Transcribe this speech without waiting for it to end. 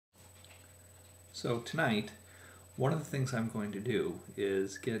So tonight, one of the things I'm going to do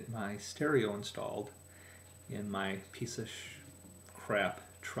is get my stereo installed in my piece of crap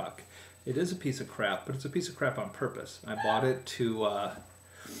truck. It is a piece of crap, but it's a piece of crap on purpose. I bought it to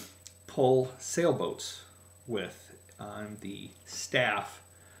pull sailboats with. I'm the staff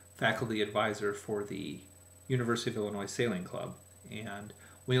faculty advisor for the University of Illinois Sailing Club, and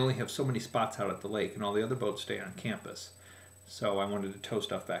we only have so many spots out at the lake, and all the other boats stay on campus. So I wanted to tow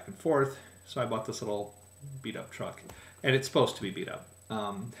stuff back and forth, so I bought this little beat-up truck, and it's supposed to be beat up.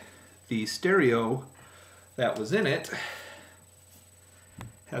 The stereo that was in it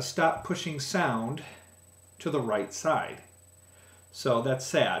has stopped pushing sound to the right side. So that's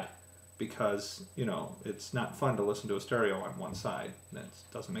sad, because, you know, it's not fun to listen to a stereo on one side. That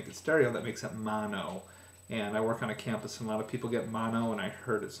doesn't make it stereo, that makes it mono. And I work on a campus and a lot of people get mono, and I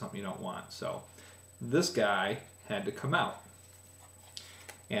heard it's something you don't want. So this guy had to come out.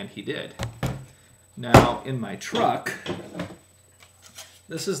 And he did. Now in my truck,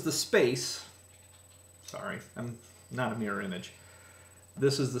 this is the space. Sorry, I'm not a mirror image.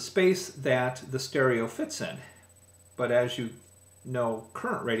 This is the space that the stereo fits in. But as you know,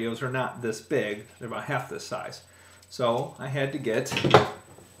 current radios are not this big. They're about half this size. So I had to get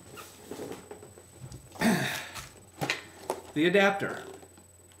the adapter.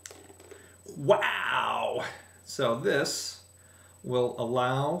 Wow! So this will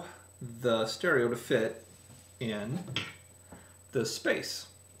allow the stereo to fit in this space.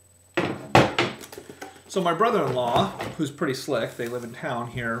 So my brother-in-law, who's pretty slick, they live in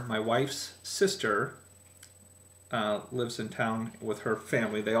town here. My wife's sister lives in town with her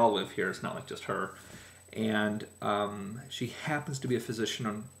family. They all live here. It's not like just her. And she happens to be a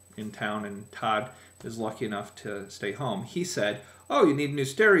physician in town, and Todd is lucky enough to stay home. He said, "Oh, you need a new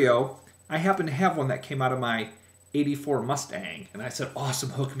stereo? I happen to have one that came out of my '84 Mustang." And I said, "Awesome,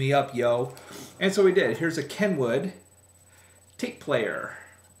 hook me up, yo." And so we did. Here's a Kenwood tape player.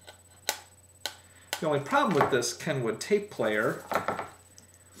 The only problem with this Kenwood tape player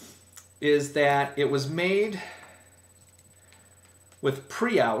is that it was made with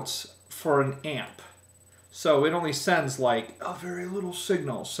pre-outs for an amp. So it only sends like a very little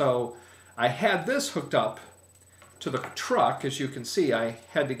signal. So I had this hooked up to the truck. As you can see, I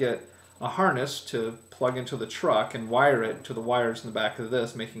had to get a harness to plug into the truck and wire it to the wires in the back of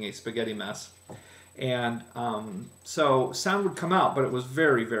this, making a spaghetti mess. And so sound would come out, but it was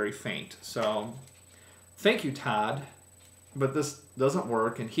very, very faint. So thank you, Todd, but this doesn't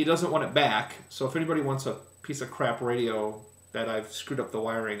work, and he doesn't want it back. So if anybody wants a piece of crap radio that I've screwed up the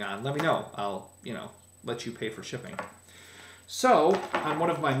wiring on, let me know. I'll, let you pay for shipping. So on one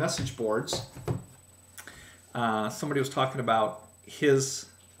of my message boards, somebody was talking about his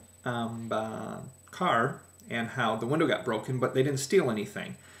car and how the window got broken, but they didn't steal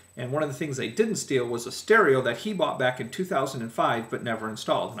anything. And one of the things they didn't steal was a stereo that he bought back in 2005 but never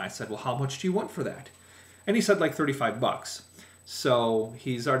installed. And I said, "Well, how much do you want for that?" And he said like 35 bucks. So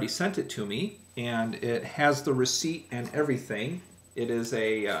he's already sent it to me, and it has the receipt and everything. It is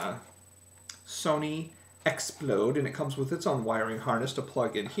a Sony Explode, and it comes with its own wiring harness to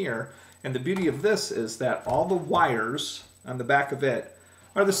plug in here. And the beauty of this is that all the wires on the back of it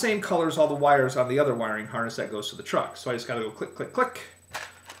are the same color as all the wires on the other wiring harness that goes to the truck. So I just got to go click, click, click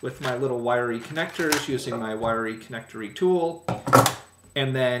with my little wiry connectors using my wiry connectory tool,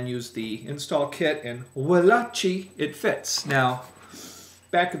 and then use the install kit, and voila-chi, it fits. Now,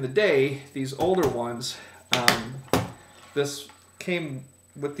 back in the day, these older ones, this came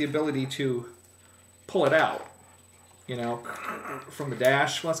with the ability to pull it out, from the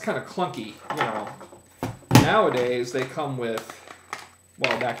dash. Well, it's kind of clunky, Nowadays, they come with,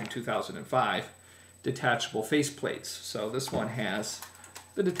 well, back in 2005, detachable faceplates. So this one has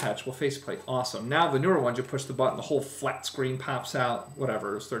the detachable faceplate. Awesome. Now the newer ones, you push the button, the whole flat screen pops out.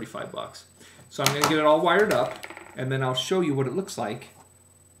 Whatever, it's 35 bucks. So I'm going to get it all wired up, and then I'll show you what it looks like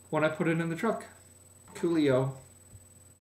when I put it in the truck. Coolio.